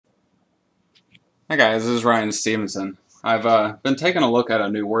Hi guys, this is Ryan Stevenson. I've been taking a look at a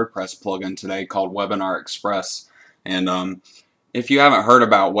new WordPress plugin today called Webinar Express. And if you haven't heard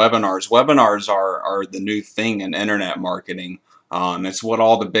about webinars, webinars are the new thing in internet marketing. It's what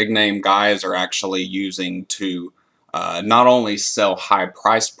all the big name guys are actually using to not only sell high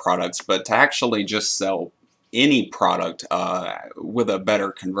priced products, but to actually just sell any product with a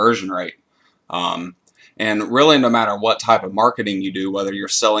better conversion rate. And really, no matter what type of marketing you do, whether you're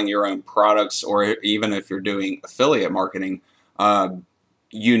selling your own products or even if you're doing affiliate marketing, uh,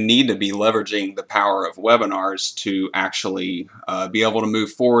 you need to be leveraging the power of webinars to actually be able to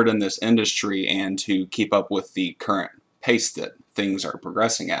move forward in this industry and to keep up with the current pace that things are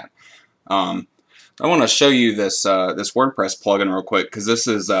progressing at. I want to show you this this WordPress plugin real quick because this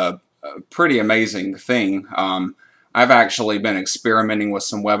is a pretty amazing thing. I've actually been experimenting with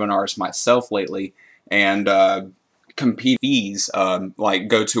some webinars myself lately, and compete fees like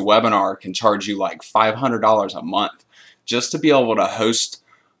GoToWebinar can charge you like $500 a month just to be able to host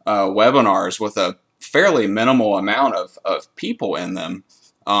webinars with a fairly minimal amount of people in them.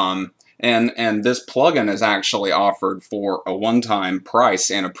 And this plugin is actually offered for a one-time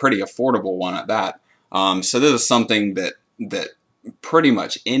price and a pretty affordable one at that. So this is something that pretty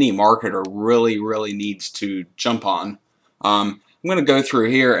much any marketer really needs to jump on. I'm going to go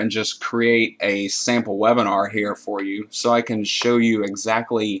through here and just create a sample webinar here for you so I can show you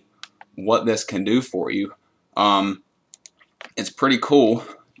exactly what this can do for you. It's pretty cool.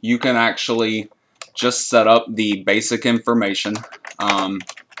 You can actually just set up the basic information. I'm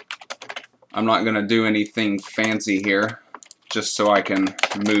not going to do anything fancy here, just so I can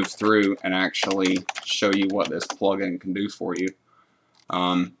move through and actually show you what this plugin can do for you.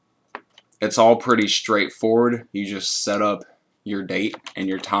 It's all pretty straightforward. You just set up your date and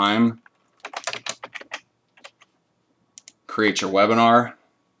your time, create your webinar.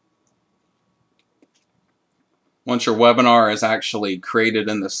 Once your webinar is actually created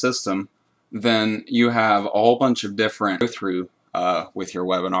in the system, then you have a whole bunch of different go through with your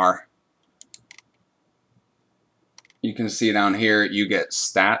webinar. You can see down here you get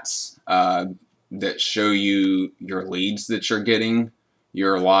stats that show you your leads that you're getting,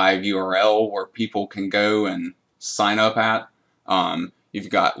 your live URL where people can go and sign up at. You've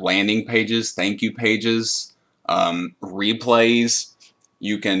got landing pages, thank you pages, replays.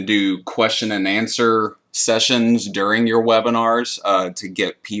 You can do question and answer sessions during your webinars to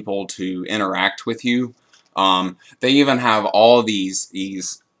get people to interact with you. They even have all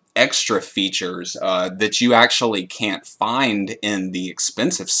these extra features that you actually can't find in the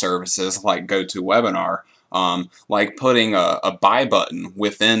expensive services like GoToWebinar, like putting a buy button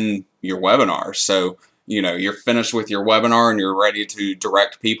within your webinar. So you know you're finished with your webinar and you're ready to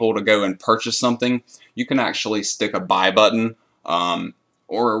direct people to go and purchase something, you can actually stick a buy button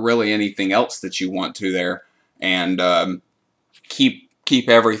or really anything else that you want to there, and keep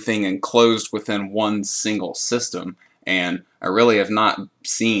everything enclosed within one single system. And I really have not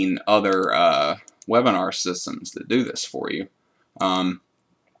seen other webinar systems that do this for you.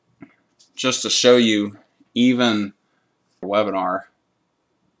 Just to show you, even webinar,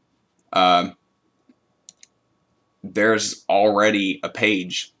 there's already a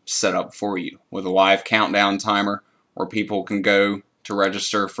page set up for you with a live countdown timer where people can go to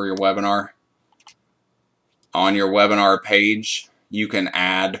register for your webinar. On your webinar page, you can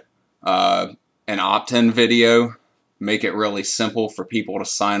add an opt-in video, make it really simple for people to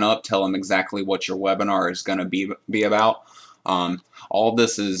sign up, tell them exactly what your webinar is going to be about. All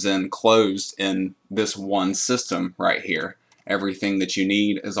this is enclosed in this one system right here. Everything that you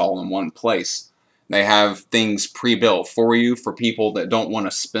need is all in one place. They have things pre-built for you for people that don't want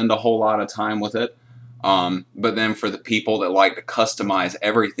to spend a whole lot of time with it. But then for the people that like to customize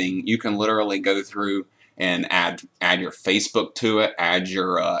everything, you can literally go through and add your Facebook to it, add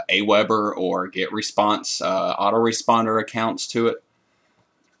your Aweber or GetResponse autoresponder accounts to it.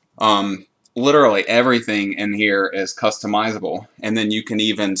 Literally everything in here is customizable, and then you can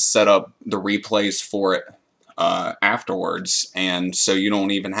even set up the replays for it afterwards, and so you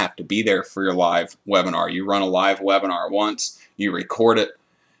don't even have to be there for your live webinar. You run a live webinar once, you record it,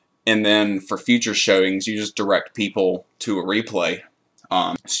 and then for future showings you just direct people to a replay.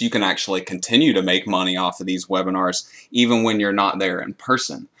 So you can actually continue to make money off of these webinars even when you're not there in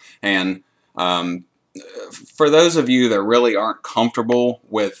person. And for those of you that really aren't comfortable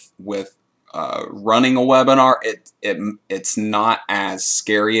with running a webinar, it's not as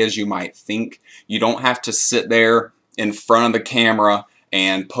scary as you might think. You don't have to sit there in front of the camera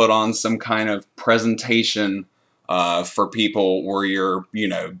and put on some kind of presentation for people where you're, you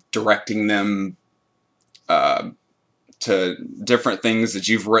know, directing them to different things that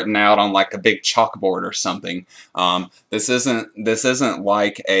you've written out on like a big chalkboard or something. This isn't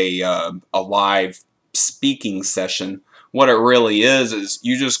like a live speaking session. What it really is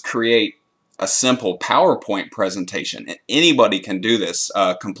you just create a simple PowerPoint presentation, and anybody can do this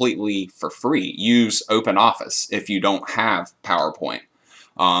completely for free. Use OpenOffice if you don't have PowerPoint.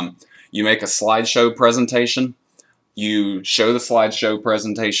 You make a slideshow presentation, you show the slideshow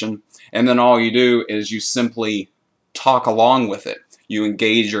presentation, and then all you do is you simply talk along with it. You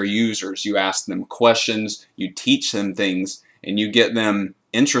engage your users, you ask them questions, you teach them things, and you get them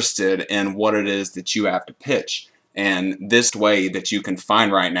interested in what it is that you have to pitch. And this way that you can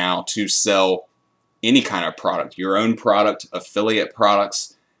find right now to sell any kind of product, your own product, affiliate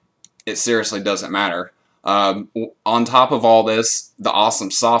products, it seriously doesn't matter. On top of all this, the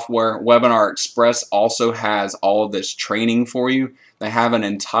awesome software, Webinar Express also has all of this training for you. They have an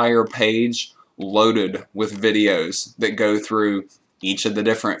entire page loaded with videos that go through each of the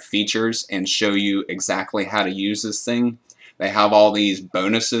different features and show you exactly how to use this thing. They have all these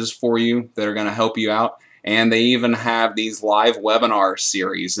bonuses for you that are going to help you out, and they even have these live webinar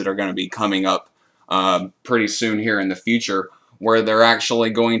series that are going to be coming up pretty soon here in the future, where they're actually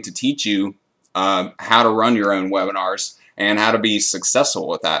going to teach you how to run your own webinars and how to be successful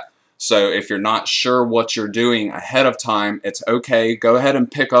with that. So if you're not sure what you're doing ahead of time, it's okay. Go ahead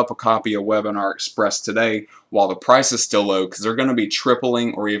and pick up a copy of Webinar Express today while the price is still low, because they're going to be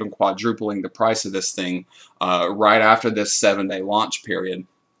tripling or even quadrupling the price of this thing right after this 7-day launch period.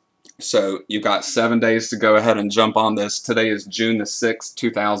 So you've got 7 days to go ahead and jump on this. Today is June the 6th,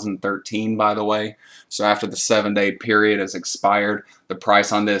 2013, by the way. So after the 7-day period has expired, the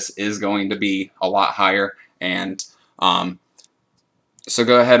price on this is going to be a lot higher. And so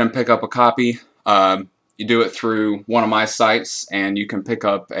go ahead and pick up a copy. You do it through one of my sites, and you can pick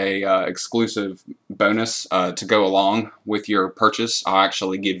up a exclusive bonus to go along with your purchase. I'll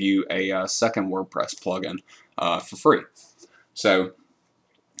actually give you a second WordPress plugin for free. So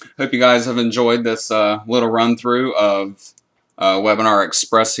hope you guys have enjoyed this little run through of Webinar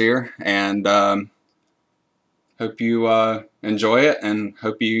Express here, and hope you enjoy it, and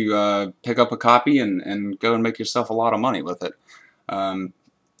hope you pick up a copy and go and make yourself a lot of money with it.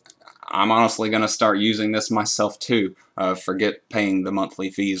 I'm honestly going to start using this myself too. Forget paying the monthly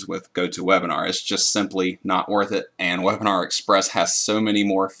fees with GoToWebinar. It's just simply not worth it, and Webinar Express has so many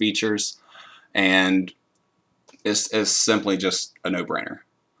more features, and it's simply just a no-brainer.